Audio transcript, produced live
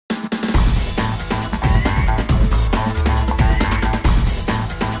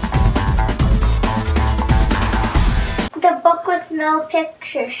No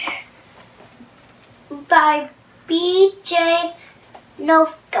Pictures by B.J.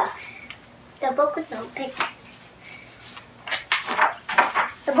 Novak. The book with no pictures.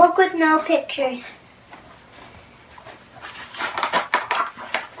 The book with no pictures.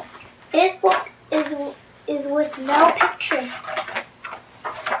 This book is with no pictures.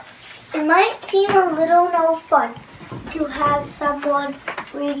 It might seem a little no fun to have someone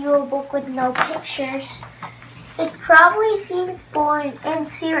read you a book with no pictures. It probably seems boring and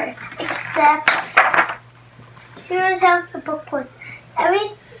serious, except here's how the book puts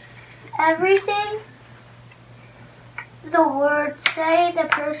everything the words say, the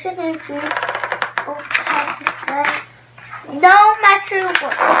person who reads the book has to say, no matter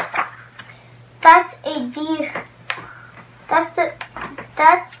what. That's a deal. That's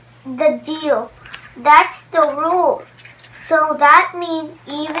the deal. That's the rule. So that means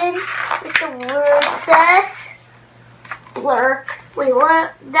even if the word says blurk. Wait,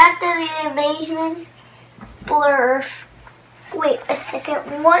 what? That doesn't even blurf. Wait a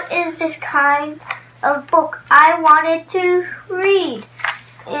second. What is this kind of book I wanted to read?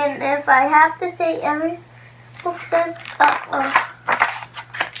 And if I have to say every book says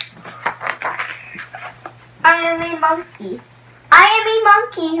I am a monkey. I am a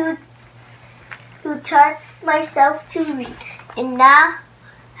monkey who taught myself to read. And now,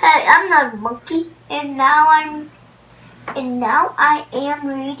 hey, I'm not a monkey. And now I am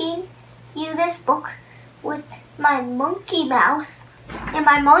reading you this book with my monkey mouth and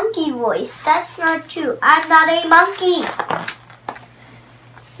my monkey voice. That's not true. I'm not a monkey.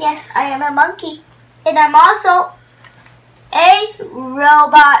 Yes, I am a monkey. And I'm also a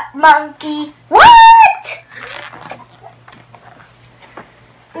robot monkey. What?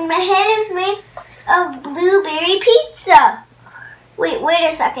 My head is made of blueberry pizza. Wait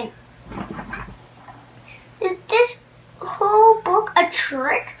a second. Is this whole book a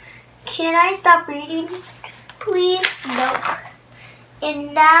trick? Can I stop reading? Please, no.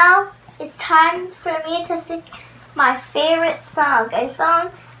 And now it's time for me to sing my favorite song. A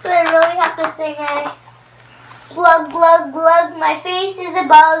song that I really have to sing a glug, glug, glug. My face is a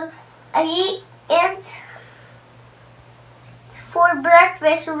bug. I eat ants for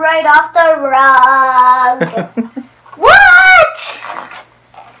breakfast right off the rug. What?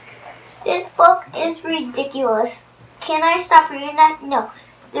 This book is ridiculous. Can I stop reading that? No.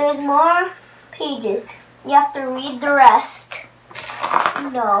 There's more pages. You have to read the rest.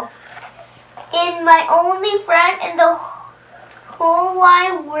 No. And my only friend in the whole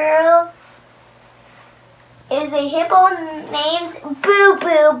wide world is a hippo named Boo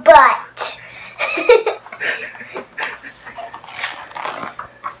Boo Butt.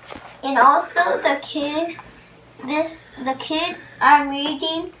 And also the kid I'm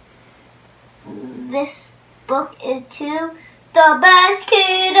reading this book is to the best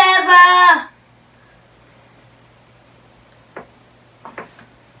kid ever.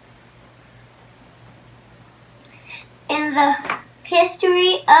 In the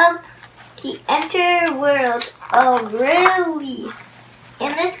history of the entire world. Oh, really?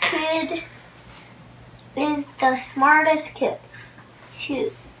 And this kid is the smartest kid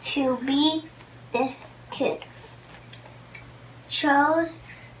to be this kid. Chose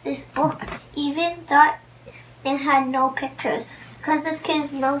this book even thought it had no pictures because this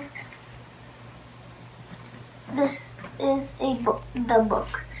kid knows this is the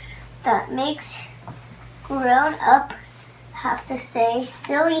book that makes grown up have to say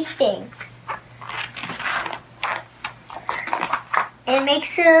silly things. It makes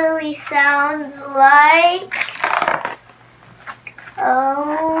silly sounds like,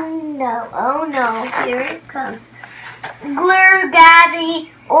 oh no, here it comes. Glur,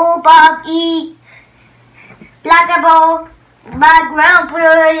 Gaddy, oh Bobby, Blackable, background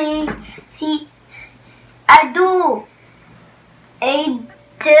pretty. See, I do. A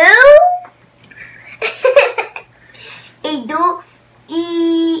do,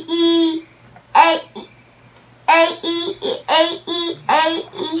 e, a,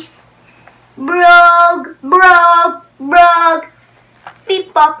 brog,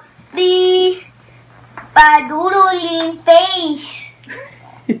 beep, bop, bee, ba-doodling face.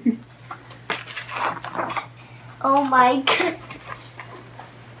 Oh my goodness.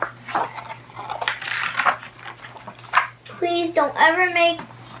 Please don't ever make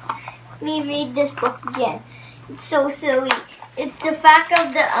me read this book again. It's so silly. It's the fact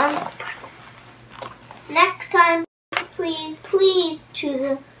of the Next time, please choose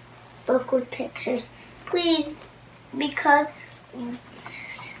a book with pictures. Please, because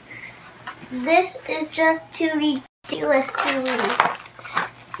this is just too ridiculous to read.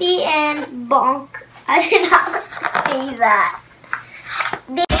 The end. Bonk. I did not say that.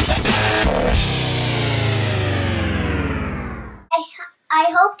 I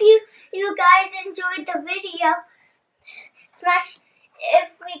hope you guys enjoyed the video. Smash, if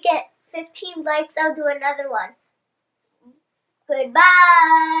we get 15 likes, I'll do another one.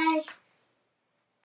 Goodbye.